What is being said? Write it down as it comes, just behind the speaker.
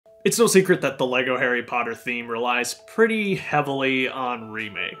It's no secret that the LEGO Harry Potter theme relies pretty heavily on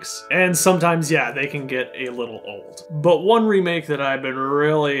remakes. And sometimes, yeah, they can get a little old. But one remake that I've been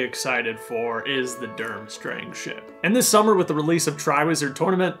really excited for is the Durmstrang Ship. And this summer, with the release of Triwizard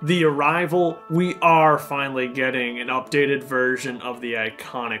Tournament, The Arrival, we are finally getting an updated version of the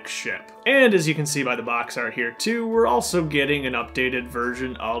iconic ship. And as you can see by the box art here too, we're also getting an updated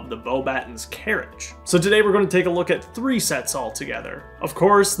version of the Beauxbaton's carriage. So today we're going to take a look at 3 sets altogether. Of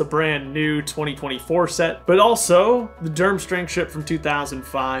course, the brand new 2024 set, but also the Durmstrang Ship from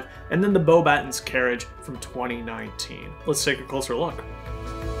 2005, and then the Beauxbaton's carriage from 2019. Let's take a closer look.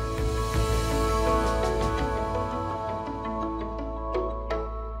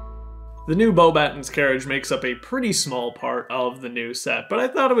 The new Beauxbaton's carriage makes up a pretty small part of the new set, but I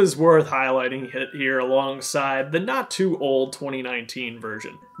thought it was worth highlighting it here alongside the not too old 2019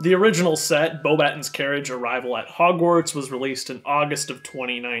 version. The original set, Beauxbaton's Carriage Arrival at Hogwarts, was released in August of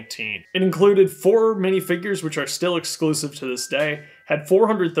 2019. It included 4 minifigures which are still exclusive to this day, had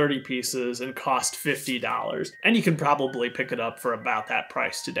 430 pieces, and cost $50, and you can probably pick it up for about that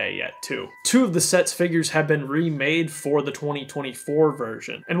price today yet too. 2 of the set's figures have been remade for the 2024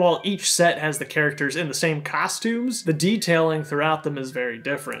 version, and while each set has the characters in the same costumes, the detailing throughout them is very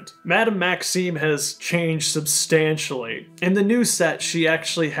different. Madame Maxime has changed substantially. In the new set, she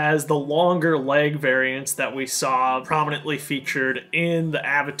actually has the longer leg variants that we saw prominently featured in the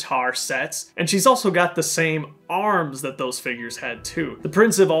Avatar sets, and she's also got the same arms that those figures had too. The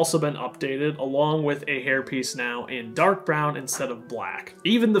prints have also been updated, along with a hairpiece now in dark brown instead of black.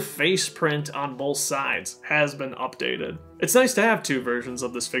 Even the face print on both sides has been updated. It's nice to have 2 versions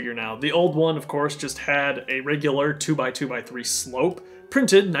of this figure now. The old one, of course, just had a regular 2x2x3 slope,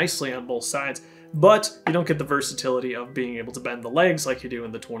 printed nicely on both sides, but you don't get the versatility of being able to bend the legs like you do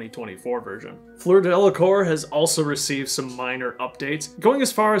in the 2024 version. Fleur Delacour has also received some minor updates, going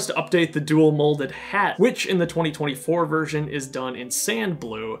as far as to update the dual molded hat, which in the 2024 version is done in sand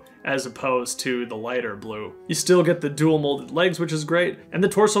blue as opposed to the lighter blue. You still get the dual molded legs, which is great, and the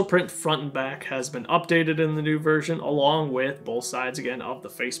torso print front and back has been updated in the new version, along with both sides again of the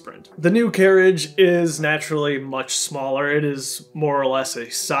face print. The new carriage is naturally much smaller. It is more or less a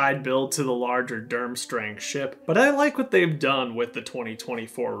side build to the larger Durmstrang Ship, but I like what they've done with the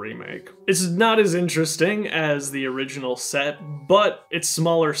 2024 remake. It's not as interesting as the original set, but its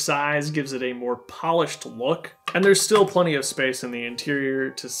smaller size gives it a more polished look, and there's still plenty of space in the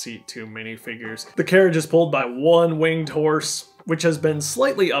interior to seat 2 minifigures. The carriage is pulled by 1 winged horse, which has been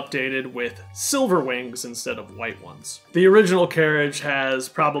slightly updated with silver wings instead of white ones. The original carriage has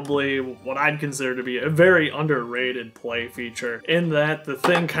probably what I'd consider to be a very underrated play feature, in that the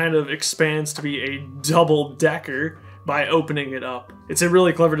thing kind of expands to be a double-decker by opening it up. It's a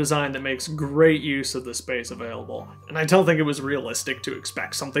really clever design that makes great use of the space available, and I don't think it was realistic to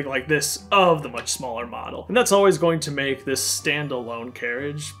expect something like this of the much smaller model, and that's always going to make this standalone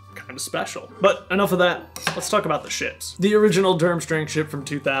carriage kind of special. But enough of that, let's talk about the ships. The original Durmstrang Ship from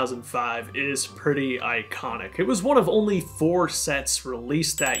 2005 is pretty iconic. It was one of only 4 sets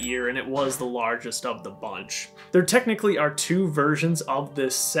released that year, and it was the largest of the bunch. There technically are 2 versions of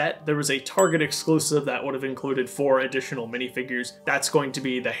this set. There was a Target exclusive that would have included 4 additional minifigures. That's going to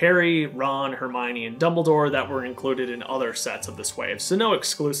be the Harry, Ron, Hermione, and Dumbledore that were included in other sets of this wave, so no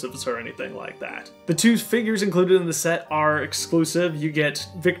exclusives or anything like that. The 2 figures included in the set are exclusive. You get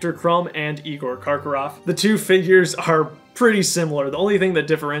Victor Crumb and Igor Karkaroff. The 2 figures are pretty similar. The only thing that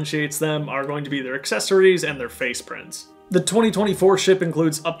differentiates them are going to be their accessories and their face prints. The 2024 ship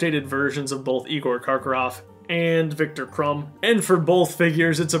includes updated versions of both Igor Karkaroff and Victor Crumb, and for both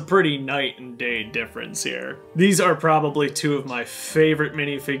figures it's a pretty night and day difference here. These are probably 2 of my favorite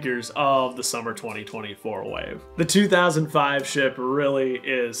minifigures of the summer 2024 wave. The 2005 ship really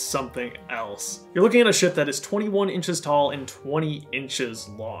is something else. You're looking at a ship that is 21 inches tall and 20 inches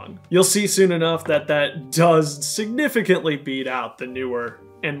long. You'll see soon enough that that does significantly beat out the newer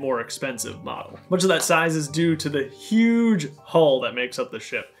and more expensive model. Much of that size is due to the huge hull that makes up the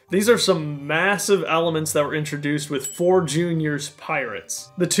ship. These are some massive elements that were introduced with 4 Juniors Pirates.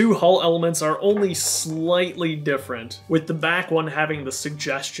 The 2 hull elements are only slightly different, with the back one having the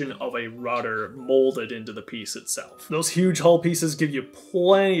suggestion of a rudder molded into the piece itself. Those huge hull pieces give you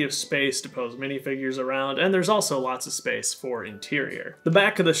plenty of space to pose minifigures around, and there's also lots of space for interior. The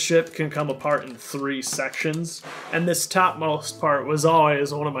back of the ship can come apart in 3 sections, and this topmost part was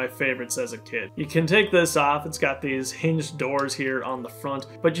always one of my favorites as a kid. You can take this off, it's got these hinged doors here on the front,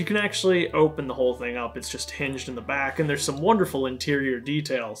 but you can actually open the whole thing up. It's just hinged in the back, and there's some wonderful interior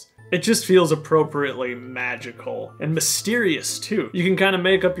details. It just feels appropriately magical and mysterious too. You can kind of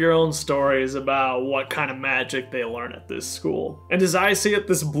make up your own stories about what kind of magic they learn at this school. And as I see it,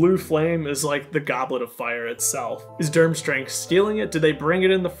 this blue flame is like the Goblet of Fire itself. Is Durmstrang stealing it? Did they bring it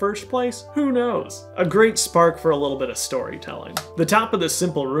in the first place? Who knows? A great spark for a little bit of storytelling. The top of this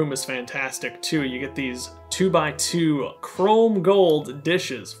simple room is fantastic too. You get these 2x2 chrome gold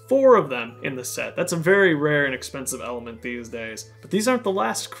dishes, 4 of them in the set. That's a very rare and expensive element these days. But these aren't the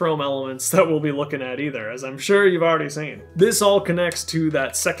last chrome elements that we'll be looking at either, as I'm sure you've already seen. This all connects to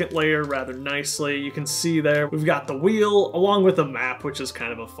that second layer rather nicely. You can see there we've got the wheel along with a map, which is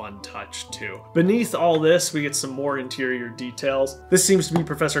kind of a fun touch too. Beneath all this, we get some more interior details. This seems to be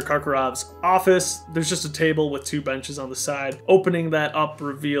Professor Karkarov's office. There's just a table with 2 benches on the side. Opening that up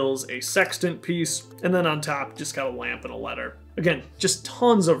reveals a sextant piece, and then on top just got a lamp and a letter. Again, just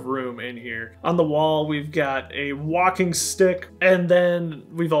tons of room in here. On the wall, we've got a walking stick, and then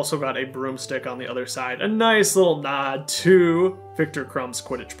we've also got a broomstick on the other side. A nice little nod to Victor Crumb's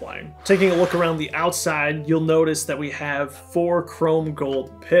Quidditch playing. Taking a look around the outside, you'll notice that we have 4 chrome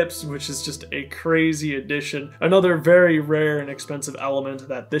gold pips, which is just a crazy addition. Another very rare and expensive element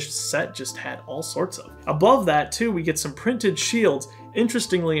that this set just had all sorts of. Above that, too, we get some printed shields.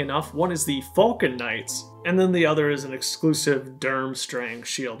 Interestingly enough, one is the Falcon Knights, and then the other is an exclusive Durmstrang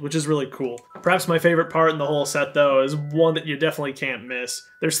shield, which is really cool. Perhaps my favorite part in the whole set, though, is one that you definitely can't miss.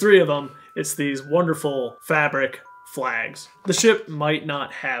 There's 3 of them. It's these wonderful fabric flags. The ship might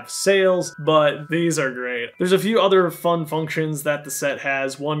not have sails, but these are great. There's a few other fun functions that the set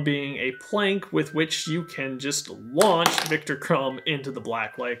has, one being a plank with which you can just launch Victor Crumb into the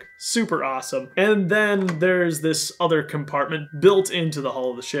Black Lake. Super awesome. And then there's this other compartment built into the hull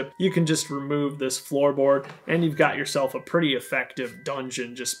of the ship. You can just remove this floorboard and you've got yourself a pretty effective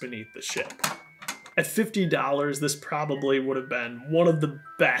dungeon just beneath the ship. At $50, this probably would have been one of the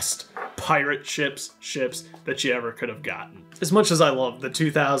best pirate ships that you ever could have gotten. As much as I love the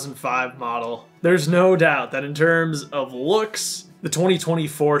 2005 model, there's no doubt that in terms of looks, the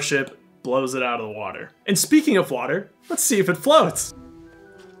 2024 ship blows it out of the water. And speaking of water, let's see if it floats.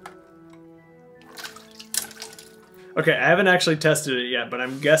 Okay, I haven't actually tested it yet, but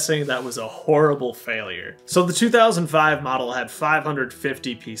I'm guessing that was a horrible failure. So the 2005 model had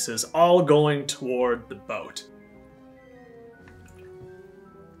 550 pieces, all going toward the boat.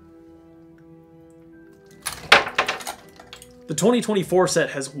 The 2024 set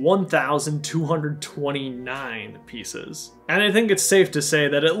has 1,229 pieces. And I think it's safe to say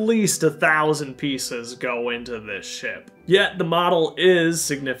that at least 1,000 pieces go into this ship. Yet the model is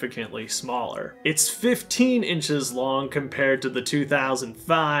significantly smaller. It's 15 inches long compared to the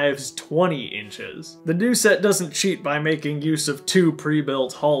 2005's 20 inches. The new set doesn't cheat by making use of 2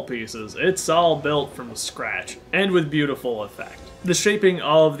 pre-built hull pieces. It's all built from scratch, and with beautiful effect. The shaping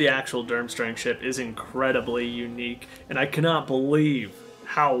of the actual Durmstrang ship is incredibly unique, and I cannot believe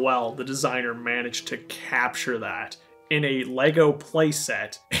how well the designer managed to capture that in a Lego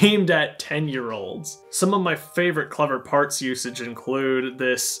playset aimed at 10-year-olds. Some of my favorite clever parts usage include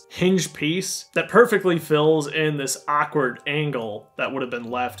this hinge piece that perfectly fills in this awkward angle that would have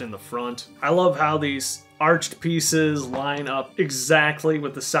been left in the front. I love how these arched pieces line up exactly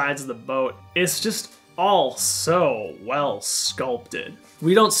with the sides of the boat. It's just all so well sculpted.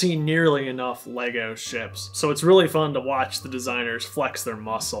 We don't see nearly enough Lego ships, so it's really fun to watch the designers flex their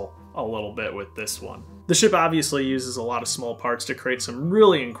muscle a little bit with this one. The ship obviously uses a lot of small parts to create some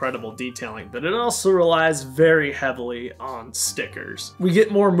really incredible detailing, but it also relies very heavily on stickers. We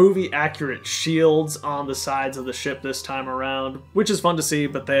get more movie-accurate shields on the sides of the ship this time around, which is fun to see,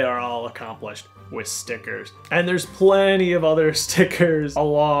 but they are all accomplished with stickers. And there's plenty of other stickers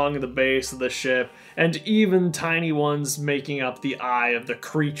along the base of the ship, and even tiny ones making up the eye of the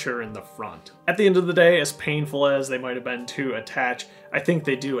creature in the front. At the end of the day, as painful as they might have been to attach, I think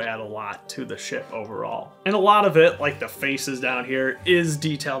they do add a lot to the ship overall. And a lot of it, like the faces down here, is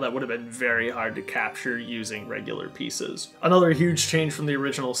detail that would have been very hard to capture using regular pieces. Another huge change from the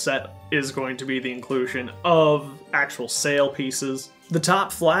original set is going to be the inclusion of actual sail pieces. The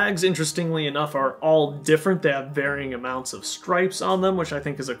top flags, interestingly enough, are all different. They have varying amounts of stripes on them, which I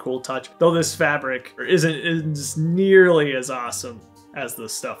think is a cool touch, though this fabric isn't nearly as awesome as the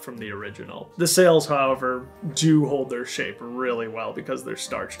stuff from the original. The sails, however, do hold their shape really well because they're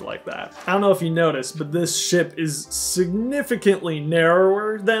starched like that. I don't know if you noticed, but this ship is significantly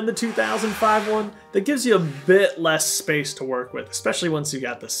narrower than the 2005 one. That gives you a bit less space to work with, especially once you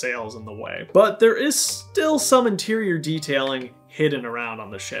got the sails in the way. But there is still some interior detailing hidden around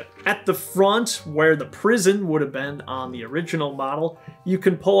on the ship. At the front, where the prison would have been on the original model, you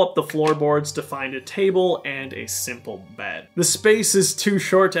can pull up the floorboards to find a table and a simple bed. The space is too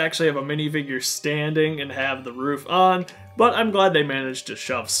short to actually have a minifigure standing and have the roof on, but I'm glad they managed to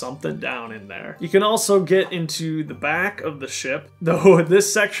shove something down in there. You can also get into the back of the ship, though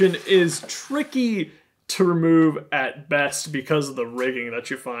this section is tricky to remove at best because of the rigging that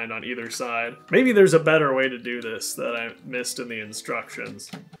you find on either side. Maybe there's a better way to do this that I missed in the instructions.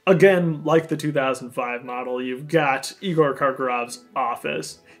 Again, like the 2005 model, you've got Igor Karkarov's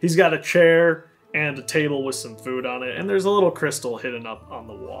office. He's got a chair and a table with some food on it, and there's a little crystal hidden up on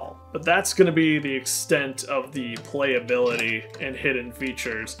the wall. But that's going to be the extent of the playability and hidden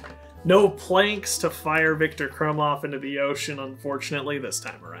features. No planks to fire Viktor Krumov into the ocean, unfortunately, this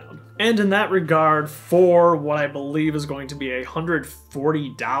time around. And in that regard, for what I believe is going to be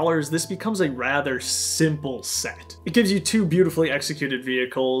 $140, this becomes a rather simple set. It gives you two beautifully executed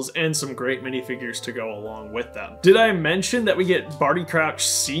vehicles and some great minifigures to go along with them. Did I mention that we get Barty Crouch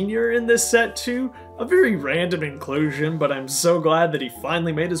Sr. in this set too? A very random inclusion, but I'm so glad that he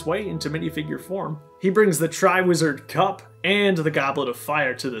finally made his way into minifigure form. He brings the Triwizard Cup and the Goblet of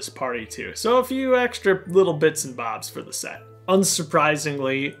Fire to this party too, so a few extra little bits and bobs for the set.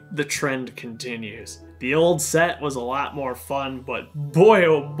 Unsurprisingly, the trend continues. The old set was a lot more fun, but boy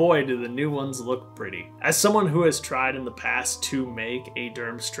oh boy do the new ones look pretty. As someone who has tried in the past to make a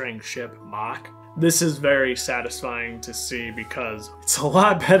Durmstrang Ship mock, this is very satisfying to see because it's a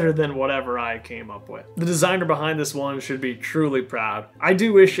lot better than whatever I came up with. The designer behind this one should be truly proud. I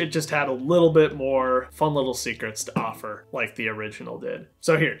do wish it just had a little bit more fun little secrets to offer like the original did.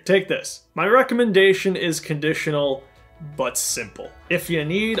 So here, take this. My recommendation is conditional but simple. If you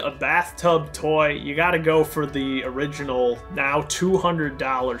need a bathtub toy, you gotta go for the original, now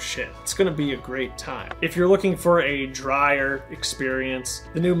 $200 ship. It's gonna be a great time. If you're looking for a drier experience,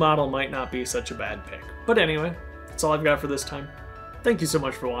 the new model might not be such a bad pick. But anyway, that's all I've got for this time. Thank you so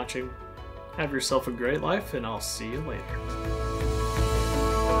much for watching. Have yourself a great life, and I'll see you later.